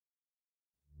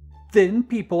thin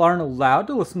people aren't allowed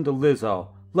to listen to Lizzo.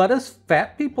 Let us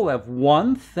fat people have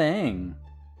one thing.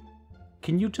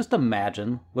 Can you just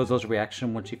imagine Lizzo's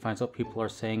reaction when she finds out people are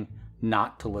saying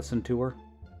not to listen to her?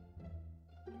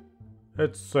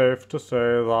 It's safe to say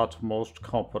that most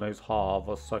companies have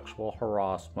a sexual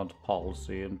harassment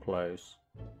policy in place.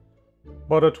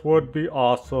 But it would be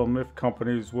awesome if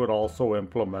companies would also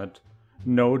implement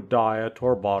no diet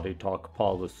or body talk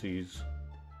policies.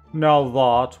 Now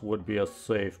that would be a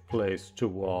safe place to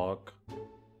work.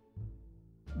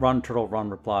 Run Turtle Run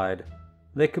replied,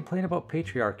 they complain about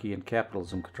patriarchy and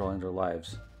capitalism controlling their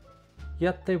lives.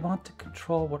 Yet they want to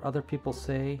control what other people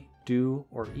say, do,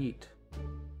 or eat.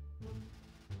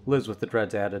 Liz with the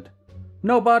dreads added,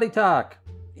 no body talk!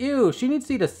 Ew, she needs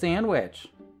to eat a sandwich!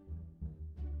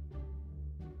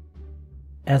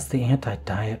 As the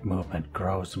anti-diet movement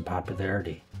grows in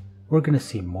popularity, we're going to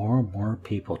see more and more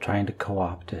people trying to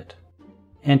co-opt it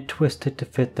and twist it to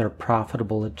fit their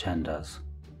profitable agendas.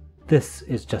 This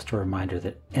is just a reminder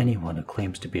that anyone who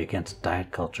claims to be against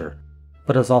diet culture,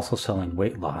 but is also selling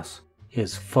weight loss,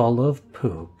 is full of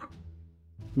poop.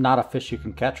 Not a fish you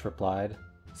can catch, replied.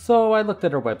 So I looked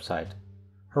at her website.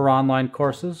 Her online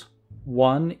courses,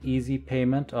 one easy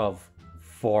payment of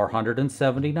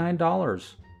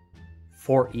 $479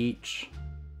 for each.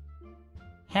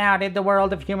 How did the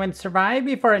world of humans survive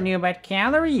before it knew about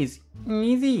calories?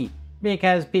 Easy,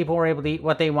 because people were able to eat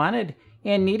what they wanted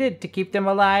and needed to keep them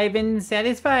alive and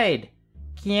satisfied.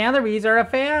 Calories are a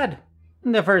fad.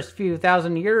 The first few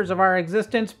thousand years of our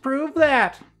existence prove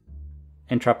that.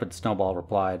 Intrepid Snowball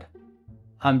replied,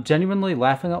 I'm genuinely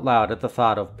laughing out loud at the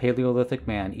thought of Paleolithic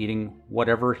man eating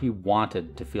whatever he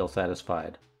wanted to feel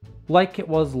satisfied. Like it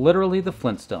was literally the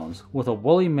Flintstones, with a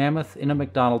woolly mammoth in a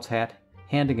McDonald's hat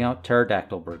handing out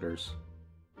pterodactyl burgers.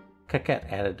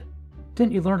 Coquette added,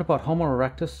 didn't you learn about Homo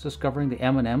erectus discovering the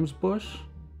M&M's bush?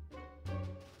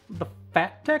 The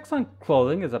fat tax on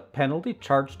clothing is a penalty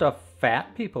charged to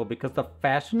fat people because the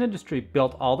fashion industry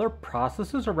built all their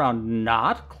processes around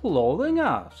not clothing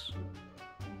us.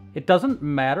 It doesn't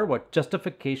matter what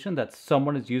justification that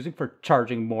someone is using for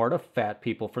charging more to fat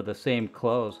people for the same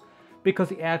clothes, because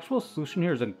the actual solution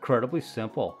here is incredibly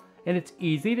simple, and it's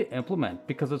easy to implement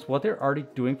because it's what they're already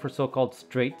doing for so-called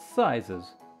straight sizes,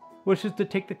 which is to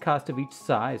take the cost of each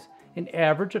size and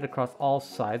average it across all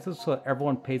sizes so that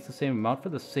everyone pays the same amount for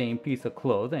the same piece of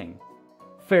clothing.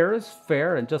 Fair is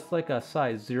fair, and just like a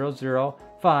size 00,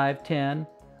 5, 10,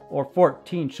 or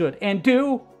 14 should and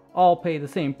do all pay the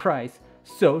same price,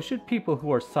 so should people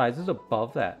who are sizes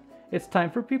above that. It's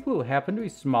time for people who happen to be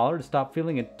smaller to stop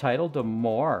feeling entitled to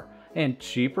more and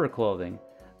cheaper clothing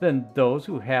than those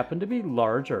who happen to be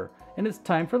larger, and it's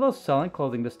time for those selling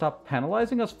clothing to stop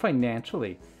penalizing us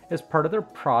financially as part of their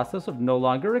process of no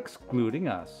longer excluding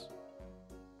us.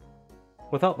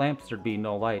 Without lamps there'd be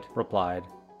no light, replied.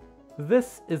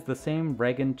 This is the same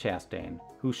Reagan Chastain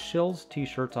who shills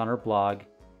t-shirts on her blog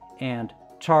and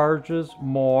charges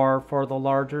more for the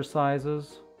larger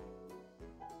sizes.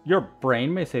 Your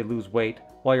brain may say lose weight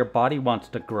while your body wants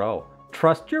to grow.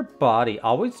 Trust your body.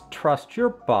 Always trust your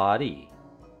body.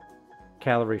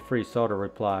 Calorie-free soda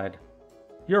replied,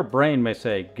 your brain may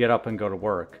say get up and go to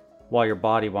work while your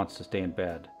body wants to stay in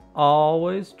bed.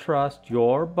 Always trust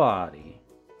your body.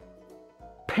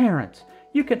 Parents,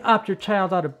 you can opt your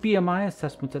child out of BMI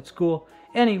assessments at school,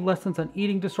 any lessons on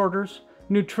eating disorders,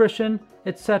 nutrition,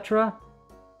 etc.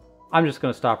 I'm just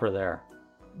going to stop her there.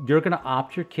 You're going to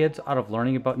opt your kids out of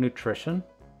learning about nutrition?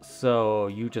 So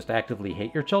you just actively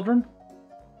hate your children?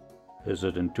 Is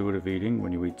it intuitive eating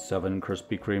when you eat 7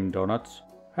 Krispy Kreme donuts?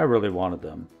 I really wanted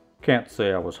them. Can't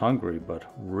say I was hungry,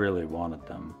 but really wanted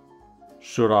them.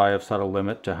 Should I have set a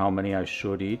limit to how many I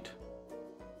should eat?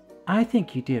 I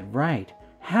think you did right.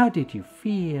 How did you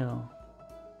feel?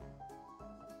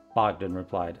 Bogdan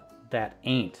replied, that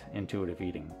ain't intuitive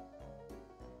eating.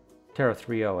 Terra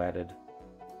 3.0 added,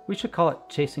 we should call it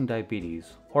chasing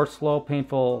diabetes, or slow,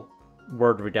 painful,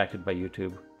 word redacted by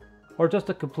YouTube, or just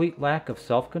a complete lack of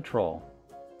self-control.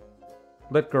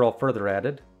 Lit Girl further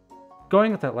added,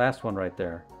 going with that last one right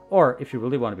there, or if you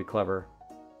really want to be clever,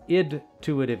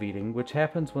 id-tuitive eating, which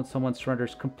happens when someone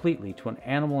surrenders completely to an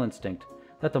animal instinct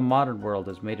that the modern world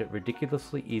has made it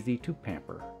ridiculously easy to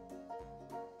pamper.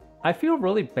 I feel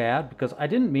really bad because I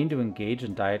didn't mean to engage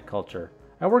in diet culture.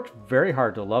 I worked very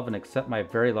hard to love and accept my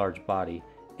very large body,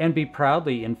 and be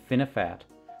proudly infinifat.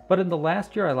 But in the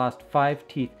last year I lost 5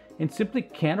 teeth and simply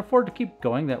can't afford to keep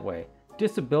going that way.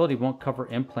 Disability won't cover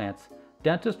implants.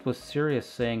 Dentist was serious,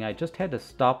 saying I just had to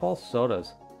stop all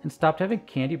sodas and stopped having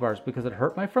candy bars because it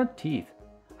hurt my front teeth.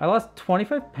 I lost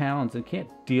 25 pounds and can't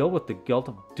deal with the guilt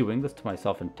of doing this to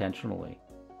myself intentionally.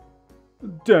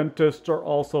 Dentists are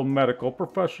also medical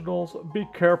professionals. Be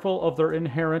careful of their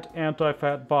inherent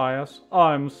anti-fat bias.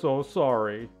 I'm so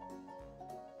sorry.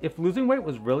 If losing weight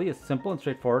was really as simple and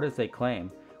straightforward as they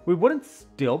claim, we wouldn't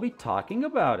still be talking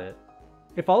about it.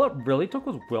 If all it really took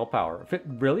was willpower, if it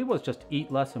really was just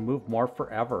eat less and move more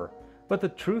forever. But the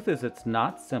truth is it's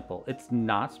not simple, it's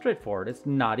not straightforward, it's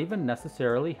not even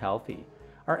necessarily healthy.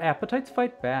 Our appetites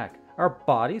fight back, our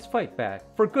bodies fight back,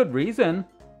 for good reason.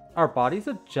 Our bodies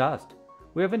adjust.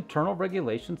 We have internal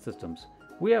regulation systems.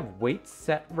 We have weight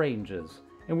set ranges,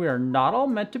 and we are not all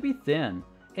meant to be thin.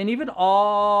 And even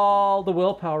all the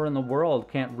willpower in the world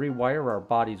can't rewire our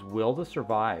body's will to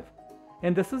survive.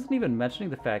 And this isn't even mentioning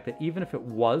the fact that even if it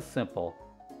was simple,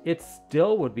 it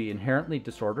still would be inherently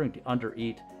disordering to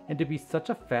undereat and to be such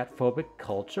a fat-phobic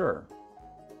culture.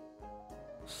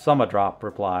 Sumadrop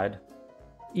replied,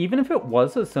 even if it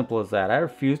was as simple as that, I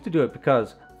refuse to do it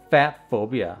because fat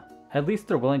phobia. At least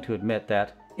they're willing to admit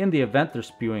that, in the event they're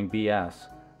spewing BS,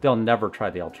 they'll never try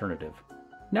the alternative.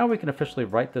 Now we can officially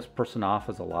write this person off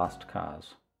as a lost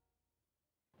cause.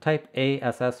 Type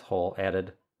ASS Hole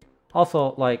added,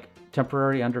 also, like,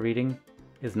 temporary undereating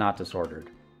is not disordered.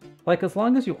 Like, as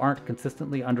long as you aren't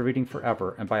consistently undereating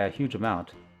forever and by a huge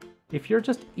amount, if you're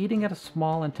just eating at a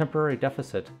small and temporary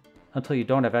deficit until you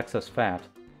don't have excess fat,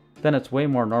 then it's way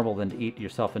more normal than to eat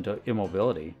yourself into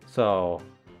immobility. So,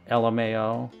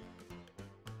 LMAO?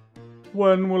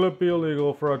 When will it be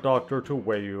illegal for a doctor to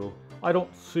weigh you? I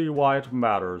don't see why it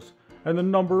matters, and the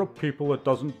number of people it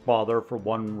doesn't bother for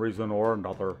one reason or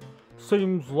another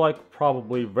seems like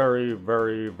probably very,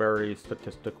 very, very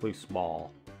statistically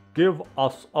small. Give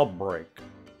us a break.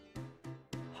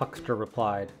 Huckster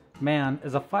replied, man,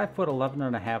 as a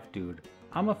 5'11.5" dude,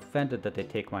 I'm offended that they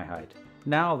take my height.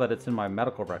 Now that it's in my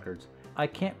medical records, I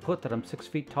can't put that I'm 6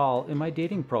 feet tall in my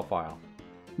dating profile.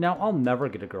 Now I'll never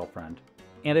get a girlfriend,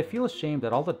 and I feel ashamed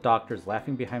at all the doctors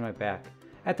laughing behind my back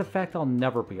at the fact I'll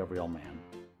never be a real man.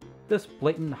 This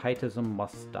blatant heightism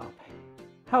must stop.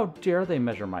 How dare they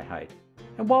measure my height?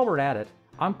 And while we're at it,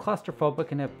 I'm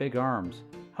claustrophobic and have big arms.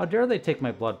 How dare they take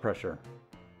my blood pressure?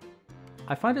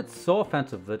 I find it so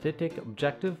offensive that they take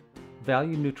objective,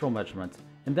 value-neutral measurements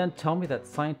and then tell me that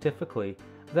scientifically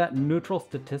that neutral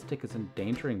statistic is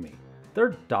endangering me.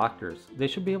 They're doctors. They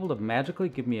should be able to magically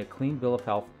give me a clean bill of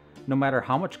health no matter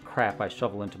how much crap I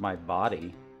shovel into my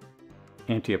body.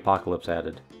 Anti-Apocalypse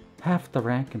added, half the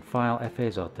rank and file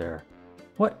FAs out there.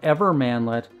 Whatever,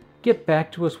 manlet. Get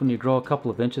back to us when you grow a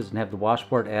couple of inches and have the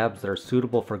washboard abs that are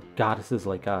suitable for goddesses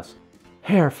like us.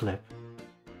 Hair flip.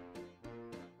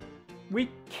 We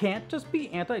can't just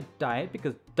be anti-diet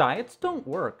because diets don't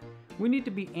work. We need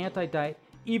to be anti-diet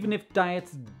even if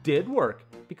diets did work,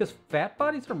 because fat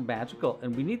bodies are magical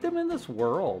and we need them in this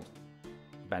world.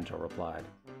 Bento replied,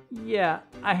 yeah,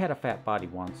 I had a fat body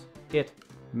once. It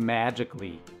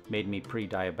magically made me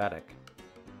pre-diabetic.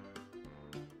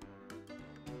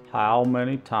 How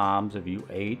many times have you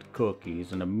ate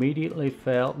cookies and immediately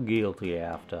felt guilty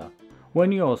after?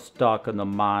 When you're stuck in the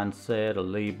mindset of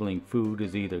labeling food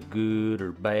as either good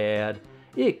or bad,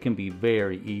 it can be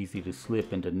very easy to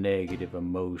slip into negative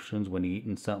emotions when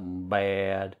eating something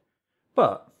bad.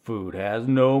 But food has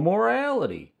no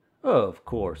morality. Of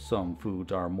course, some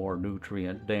foods are more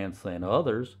nutrient-dense than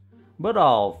others, but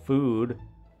all food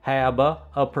have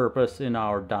a purpose in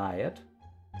our diet.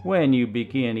 When you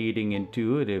begin eating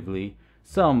intuitively,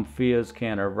 some fears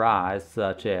can arise,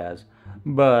 such as,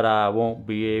 but I won't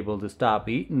be able to stop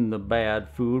eating the bad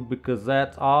food because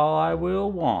that's all I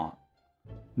will want.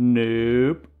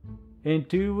 Nope.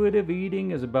 Intuitive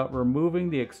eating is about removing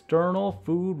the external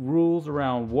food rules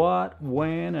around what,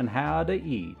 when, and how to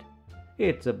eat.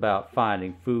 It's about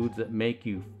finding foods that make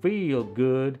you feel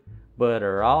good, but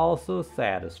are also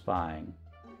satisfying.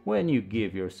 When you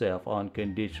give yourself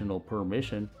unconditional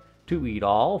permission to eat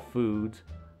all foods,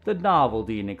 the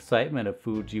novelty and excitement of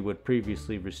foods you would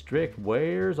previously restrict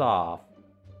wears off.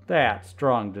 That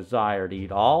strong desire to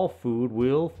eat all food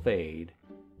will fade.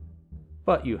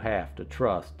 But you have to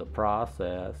trust the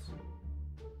process.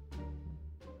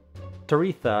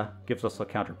 Taritha gives us a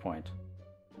counterpoint.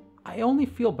 I only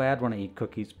feel bad when I eat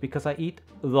cookies because I eat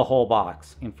the whole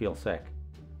box and feel sick.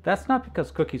 That's not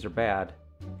because cookies are bad.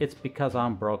 It's because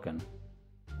I'm broken.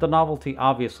 The novelty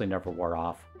obviously never wore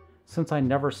off, since I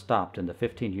never stopped in the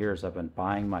 15 years I've been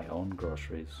buying my own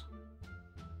groceries.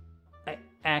 I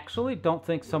actually don't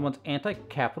think someone's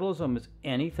anti-capitalism is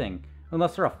anything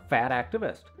unless they're a fat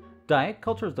activist. Diet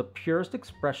culture is the purest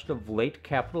expression of late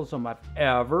capitalism I've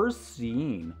ever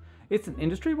seen. It's an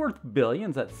industry worth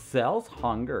billions that sells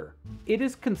hunger. It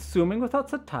is consuming without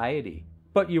satiety,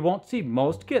 but you won't see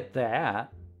most get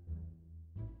that.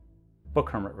 Book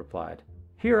Hermit replied.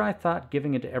 Here I thought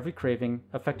giving into every craving,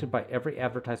 affected by every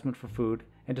advertisement for food,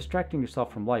 and distracting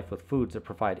yourself from life with foods that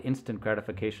provide instant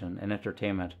gratification and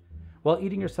entertainment, while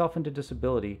eating yourself into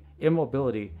disability,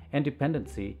 immobility, and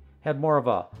dependency had more of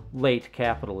a late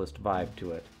capitalist vibe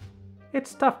to it.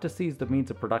 It's tough to seize the means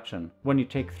of production when you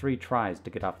take 3 tries to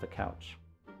get off the couch.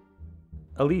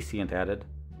 Elysiant added,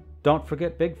 don't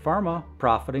forget Big Pharma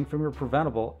profiting from your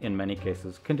preventable, in many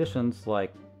cases, conditions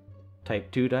like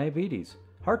type 2 diabetes,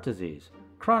 heart disease,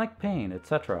 chronic pain,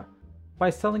 etc.,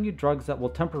 by selling you drugs that will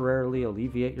temporarily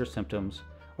alleviate your symptoms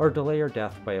or delay your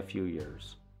death by a few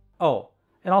years. Oh,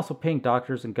 and also paying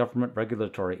doctors and government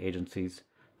regulatory agencies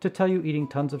to tell you eating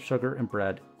tons of sugar and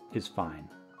bread is fine.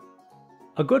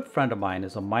 A good friend of mine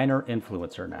is a minor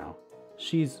influencer now.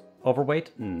 She's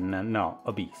overweight? No,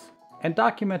 obese. And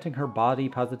documenting her body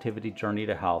positivity journey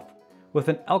to health with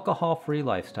an alcohol-free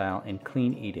lifestyle and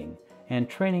clean eating and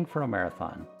training for a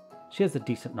marathon. She has a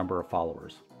decent number of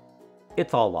followers.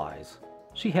 It's all lies.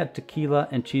 She had tequila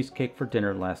and cheesecake for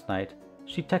dinner last night.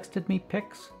 She texted me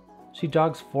pics. She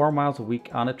jogs 4 miles a week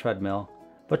on a treadmill,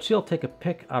 but she'll take a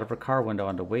pic out of her car window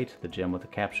on the way to the gym with a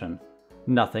caption,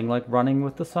 "Nothing like running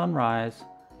with the sunrise,"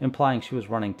 implying she was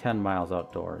running 10 miles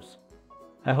outdoors.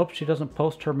 I hope she doesn't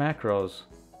post her macros,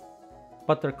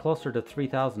 but they're closer to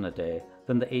 3,000 a day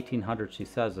than the 1,800 she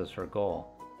says is her goal.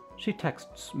 She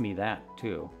texts me that,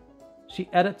 too. She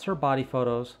edits her body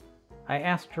photos. I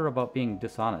asked her about being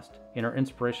dishonest in her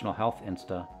inspirational health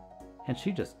Insta, and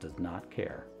she just does not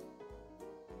care.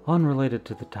 Unrelated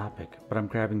to the topic, but I'm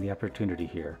grabbing the opportunity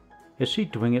here. Is she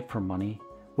doing it for money?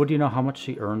 Would you know how much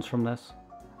she earns from this?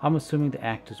 I'm assuming the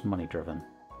act is money-driven,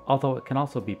 although it can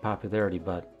also be popularity,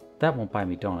 but that won't buy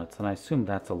me donuts, and I assume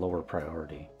that's a lower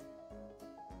priority.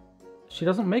 She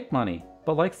doesn't make money,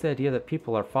 but likes the idea that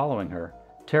people are following her.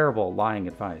 Terrible lying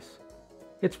advice.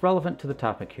 It's relevant to the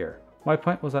topic here. My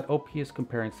point was that OP is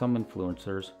comparing some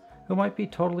influencers who might be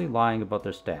totally lying about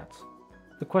their stats.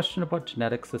 The question about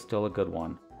genetics is still a good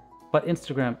one, but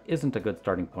Instagram isn't a good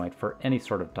starting point for any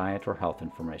sort of diet or health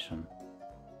information.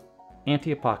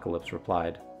 Anti-Apocalypse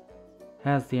replied,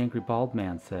 as the Angry Bald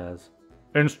Man says,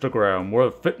 Instagram,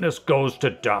 where fitness goes to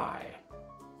die.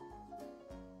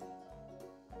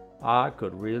 I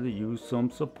could really use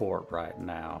some support right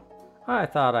now. I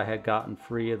thought I had gotten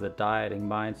free of the dieting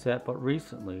mindset, but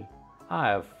recently I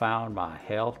have found my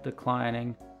health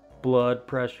declining, blood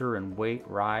pressure and weight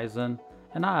rising,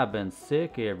 and I've been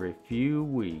sick every few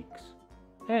weeks.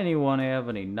 Anyone have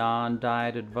any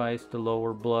non-diet advice to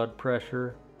lower blood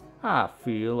pressure? I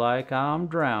feel like I'm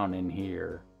drowning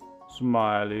here.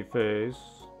 Smiley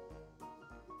face.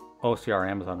 OCR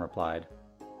Amazon replied,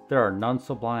 there are none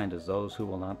so blind as those who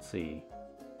will not see.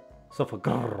 Sofa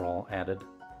Grrrl added,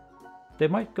 they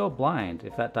might go blind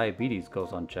if that diabetes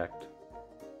goes unchecked.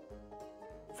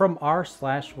 From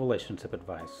r/relationship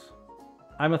advice.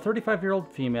 I'm a 35-year-old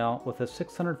female with a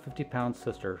 650-pound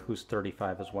sister who's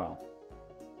 35 as well.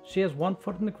 She has 1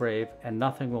 foot in the grave and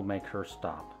nothing will make her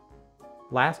stop.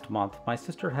 Last month, my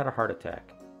sister had a heart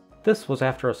attack. This was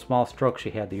after a small stroke she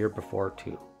had the year before,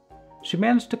 too. She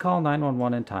managed to call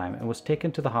 911 in time and was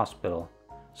taken to the hospital,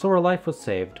 so her life was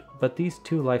saved, but these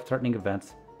 2 life-threatening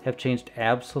events have changed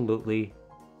absolutely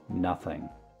nothing.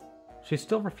 She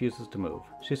still refuses to move.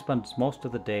 She spends most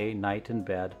of the day, night in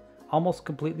bed, almost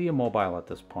completely immobile at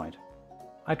this point.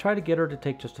 I try to get her to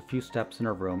take just a few steps in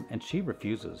her room, and she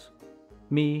refuses.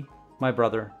 Me, my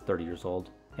brother, 30 years old,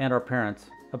 and our parents,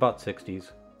 about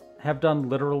 60s, have done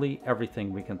literally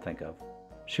everything we can think of.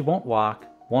 She won't walk,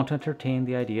 won't entertain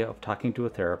the idea of talking to a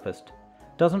therapist,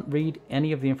 doesn't read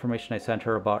any of the information I sent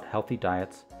her about healthy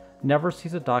diets, never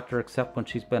sees a doctor except when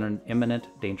she's been in imminent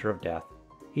danger of death,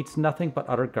 eats nothing but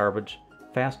utter garbage,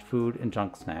 fast food, and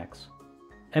junk snacks,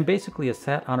 and basically has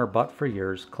sat on her butt for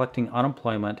years collecting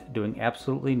unemployment, doing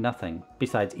absolutely nothing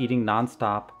besides eating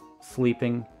non-stop,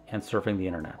 sleeping, and surfing the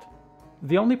internet.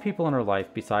 The only people in her life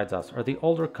besides us are the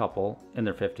older couple, in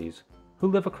their 50s, who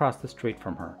live across the street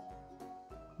from her.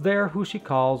 They're who she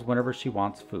calls whenever she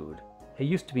wants food. It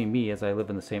used to be me as I live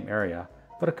in the same area,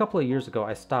 but a couple of years ago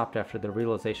I stopped after the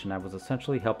realization I was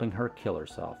essentially helping her kill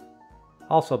herself.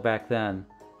 Also back then,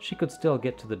 she could still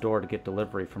get to the door to get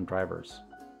delivery from drivers.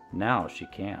 Now she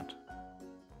can't.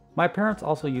 My parents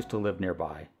also used to live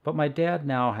nearby, but my dad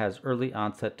now has early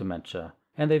onset dementia,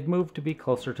 and they've moved to be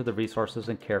closer to the resources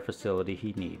and care facility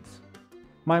he needs.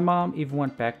 My mom even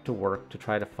went back to work to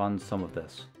try to fund some of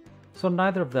this, so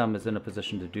neither of them is in a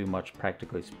position to do much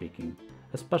practically speaking,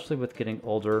 especially with getting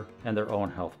older and their own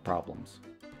health problems.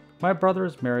 My brother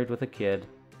is married with a kid,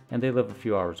 and they live a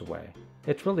few hours away.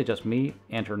 It's really just me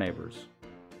and her neighbors.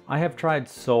 I have tried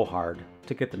so hard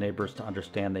to get the neighbors to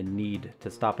understand they need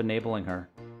to stop enabling her.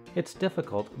 It's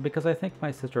difficult because I think my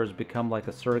sister has become like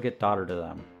a surrogate daughter to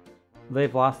them.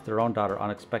 They've lost their own daughter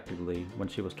unexpectedly when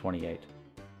she was 28.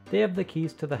 They have the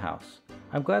keys to the house.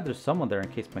 I'm glad there's someone there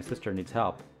in case my sister needs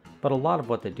help, but a lot of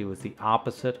what they do is the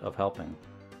opposite of helping.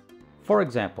 For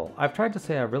example, I've tried to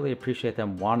say I really appreciate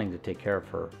them wanting to take care of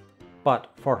her,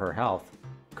 but for her health,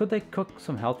 could they cook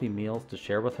some healthy meals to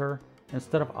share with her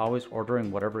instead of always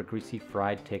ordering whatever greasy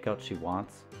fried takeout she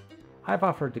wants? I've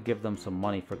offered to give them some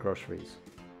money for groceries.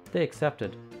 They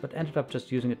accepted, but ended up just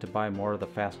using it to buy more of the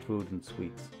fast food and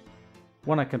sweets.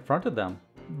 When I confronted them,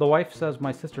 the wife says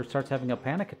my sister starts having a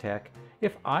panic attack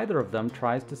if either of them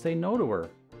tries to say no to her.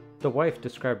 The wife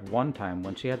described one time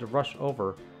when she had to rush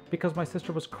over because my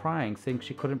sister was crying, saying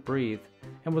she couldn't breathe,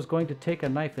 and was going to take a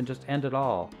knife and just end it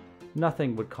all.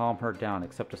 Nothing would calm her down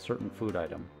except a certain food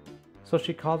item. So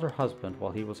she called her husband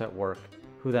while he was at work,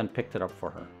 who then picked it up for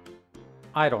her.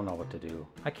 I don't know what to do.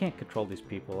 I can't control these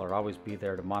people or always be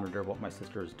there to monitor what my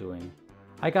sister is doing.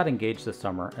 I got engaged this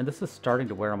summer, and this is starting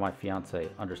to wear on my fiancé,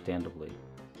 understandably.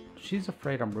 She's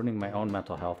afraid I'm ruining my own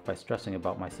mental health by stressing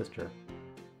about my sister.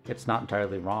 It's not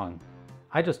entirely wrong.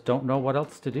 I just don't know what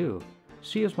else to do.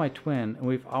 She is my twin, and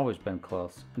we've always been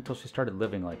close, until she started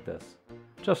living like this.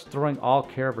 Just throwing all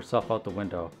care of herself out the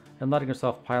window, and letting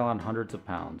herself pile on hundreds of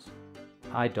pounds.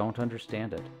 I don't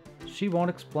understand it. She won't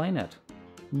explain it.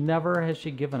 Never has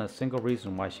she given a single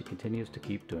reason why she continues to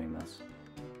keep doing this.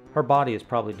 Her body is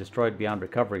probably destroyed beyond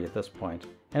recovery at this point,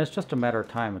 and it's just a matter of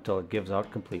time until it gives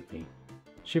out completely.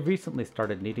 She recently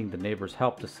started needing the neighbors'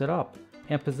 help to sit up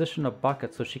and position a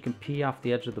bucket so she can pee off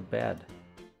the edge of the bed.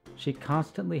 She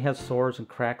constantly has sores and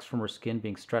cracks from her skin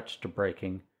being stretched to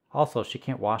breaking. Also, she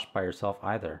can't wash by herself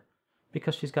either,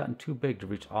 because she's gotten too big to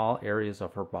reach all areas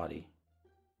of her body.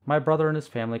 My brother and his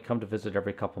family come to visit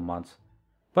every couple months,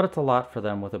 but it's a lot for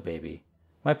them with a baby.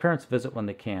 My parents visit when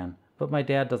they can, but my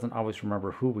dad doesn't always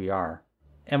remember who we are.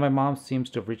 And my mom seems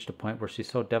to have reached a point where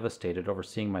she's so devastated over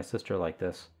seeing my sister like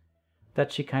this,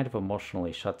 that she kind of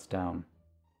emotionally shuts down.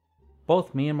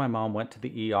 Both me and my mom went to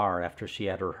the ER after she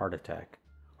had her heart attack.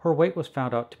 Her weight was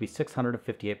found out to be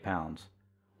 658 pounds.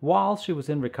 While she was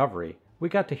in recovery, we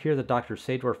got to hear the doctor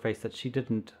say to her face that she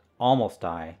didn't almost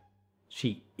die.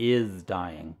 She is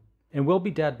dying, and will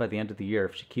be dead by the end of the year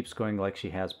if she keeps going like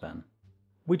she has been.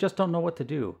 We just don't know what to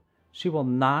do. She will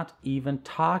not even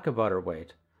talk about her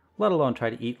weight, let alone try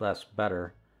to eat less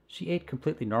better. She ate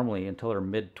completely normally until her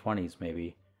mid-20s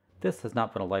maybe. This has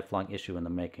not been a lifelong issue in the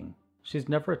making. She's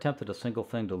never attempted a single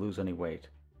thing to lose any weight.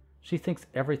 She thinks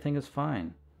everything is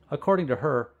fine. According to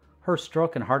her, her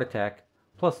stroke and heart attack,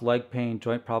 plus leg pain,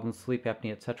 joint problems, sleep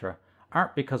apnea, etc.,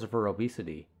 aren't because of her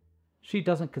obesity. She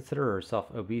doesn't consider herself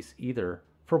obese either,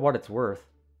 for what it's worth.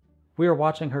 We are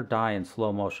watching her die in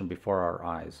slow motion before our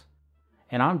eyes.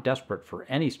 And I'm desperate for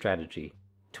any strategy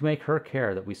to make her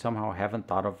care that we somehow haven't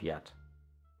thought of yet.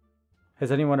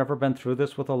 Has anyone ever been through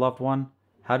this with a loved one?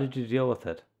 How did you deal with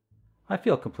it? I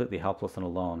feel completely helpless and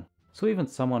alone, so even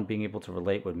someone being able to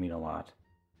relate would mean a lot.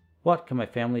 What can my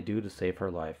family do to save her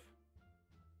life?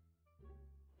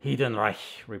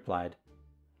 Heidenreich replied.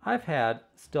 I've had,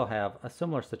 still have, a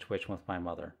similar situation with my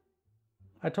mother.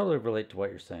 I totally relate to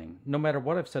what you're saying. No matter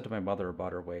what I've said to my mother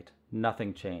about her weight,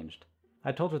 nothing changed.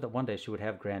 I told her that one day she would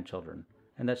have grandchildren,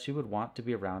 and that she would want to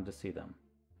be around to see them.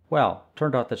 Well,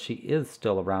 turned out that she is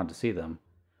still around to see them,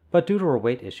 but due to her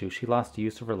weight issue she lost the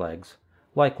use of her legs,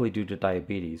 likely due to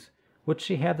diabetes, which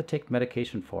she had to take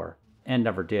medication for, and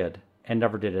never did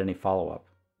any follow-up.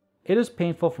 It is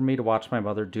painful for me to watch my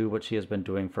mother do what she has been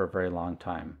doing for a very long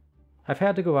time. I've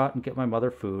had to go out and get my mother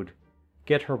food,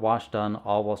 get her wash done,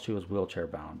 all while she was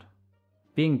wheelchair-bound.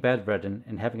 Being bedridden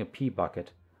and having a pee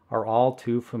bucket are all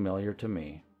too familiar to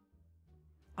me.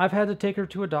 I've had to take her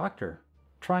to a doctor.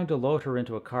 Trying to load her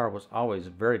into a car was always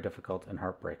very difficult and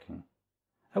heartbreaking.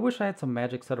 I wish I had some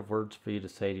magic set of words for you to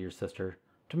say to your sister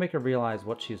to make her realize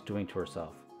what she is doing to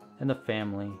herself, and the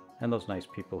family, and those nice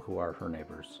people who are her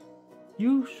neighbors.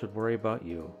 You should worry about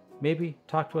you. Maybe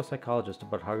talk to a psychologist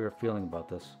about how you're feeling about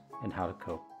this and how to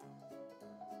cope.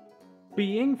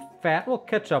 Being fat will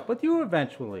catch up with you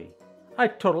eventually. I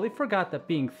totally forgot that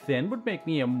being thin would make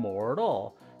me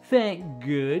immortal. Thank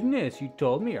goodness you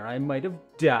told me or I might have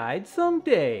died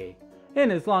someday.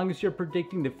 And as long as you're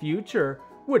predicting the future,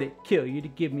 would it kill you to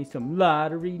give me some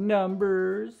lottery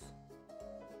numbers?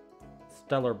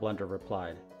 Stellar Blender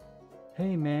replied,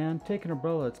 Hey man, take an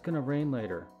umbrella, it's gonna rain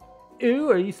later.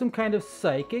 Ooh, are you some kind of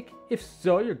psychic? If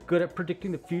so, you're good at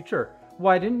predicting the future.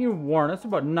 Why didn't you warn us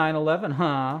about 9/11,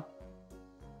 huh?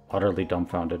 Utterly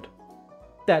dumbfounded.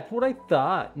 That's what I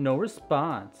thought. No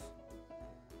response.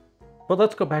 But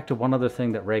let's go back to one other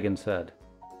thing that Reagan said.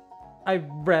 I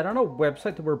read on a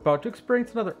website that we're about to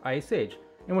experience another ice age,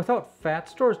 and without fat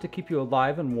stores to keep you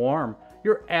alive and warm,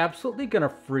 you're absolutely gonna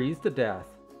freeze to death.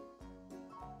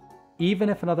 Even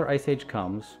if another ice age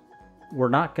comes, we're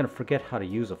not gonna forget how to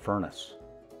use a furnace.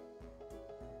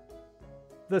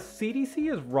 The CDC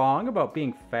is wrong about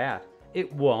being fat.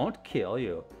 It won't kill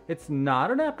you. It's not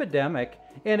an epidemic,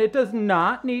 and it does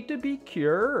not need to be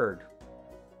cured.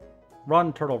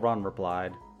 Run, Turtle, Run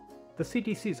replied. The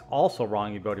CDC is also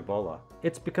wrong about Ebola.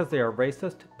 It's because they are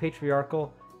racist,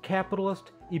 patriarchal,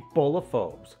 capitalist,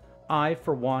 Ebola-phobes. I,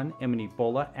 for one, am an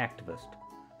Ebola activist.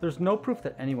 There's no proof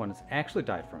that anyone has actually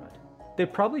died from it. They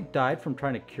probably died from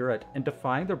trying to cure it and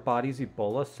defying their body's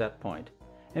Ebola set point.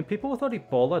 And people without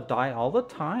Ebola die all the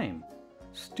time.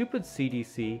 Stupid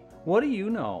CDC, what do you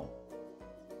know?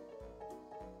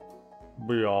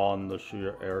 Beyond the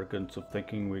sheer arrogance of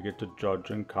thinking we get to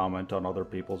judge and comment on other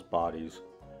people's bodies,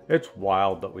 it's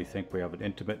wild that we think we have an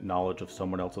intimate knowledge of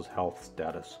someone else's health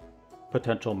status,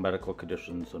 potential medical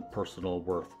conditions, and personal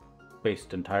worth,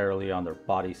 based entirely on their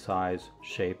body size,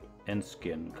 shape, and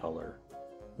skin color.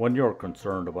 When you're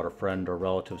concerned about a friend or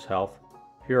relative's health,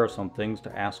 here are some things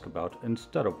to ask about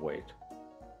instead of weight.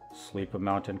 Sleep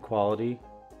amount and quality,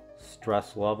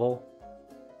 stress level,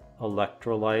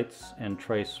 electrolytes and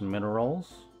trace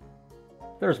minerals.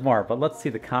 There's more, but let's see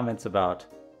the comments about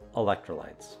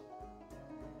electrolytes.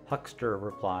 Huckster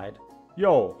replied,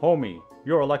 Yo, homie,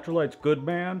 your electrolytes good,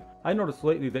 man? I noticed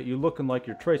lately that you looking like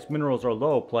your trace minerals are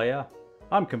low, playa.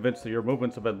 I'm convinced that your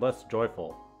movements have been less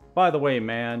joyful. By the way,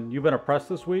 man, you been oppressed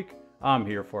this week? I'm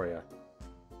here for you.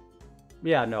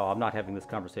 Yeah, no, I'm not having this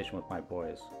conversation with my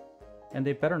boys. And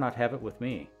they better not have it with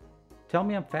me. Tell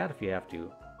me I'm fat if you have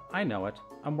to. I know it.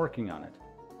 I'm working on it.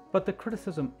 But the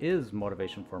criticism is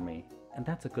motivation for me, and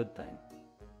that's a good thing.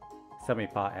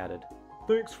 Semipa added,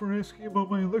 Thanks for asking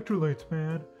about my electrolytes,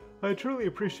 man. I truly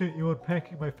appreciate you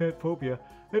unpacking my fat phobia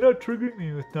and not triggering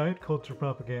me with diet culture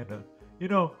propaganda. You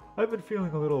know, I've been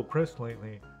feeling a little oppressed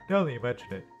lately, now that you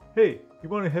mention it. Hey, you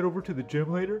want to head over to the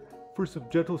gym later for some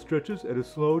gentle stretches and a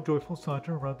slow, joyful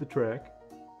saunter around the track?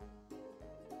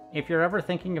 If you're ever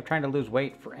thinking of trying to lose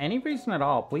weight for any reason at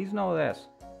all, please know this.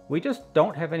 We just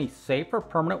don't have any safe or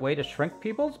permanent way to shrink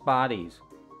people's bodies.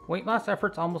 Weight loss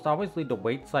efforts almost always lead to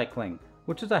weight cycling,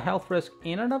 which is a health risk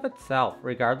in and of itself,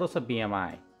 regardless of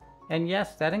BMI. And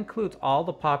yes, that includes all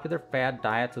the popular fad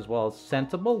diets as well as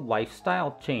sensible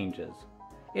lifestyle changes.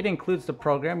 It includes the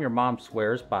program your mom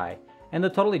swears by, and the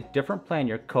totally different plan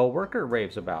your coworker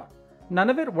raves about. None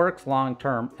of it works long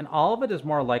term, and all of it is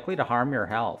more likely to harm your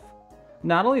health.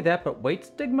 Not only that, but weight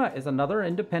stigma is another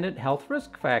independent health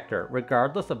risk factor,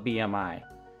 regardless of BMI.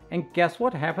 And guess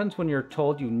what happens when you're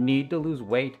told you need to lose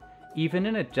weight, even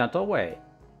in a gentle way?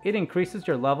 It increases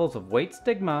your levels of weight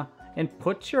stigma and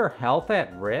puts your health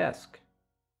at risk.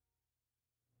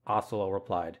 Oslo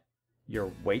replied,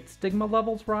 Your weight stigma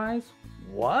levels rise?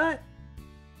 What?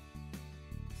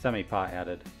 Semipa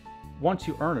added, Once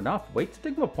you earn enough weight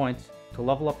stigma points to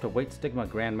level up to weight stigma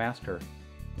grandmaster,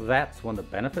 that's when the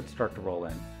benefits start to roll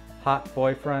in. Hot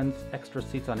boyfriends, extra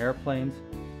seats on airplanes,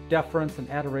 deference and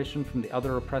adoration from the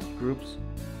other oppressed groups,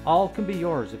 all can be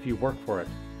yours if you work for it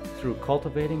through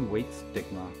cultivating weight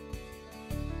stigma.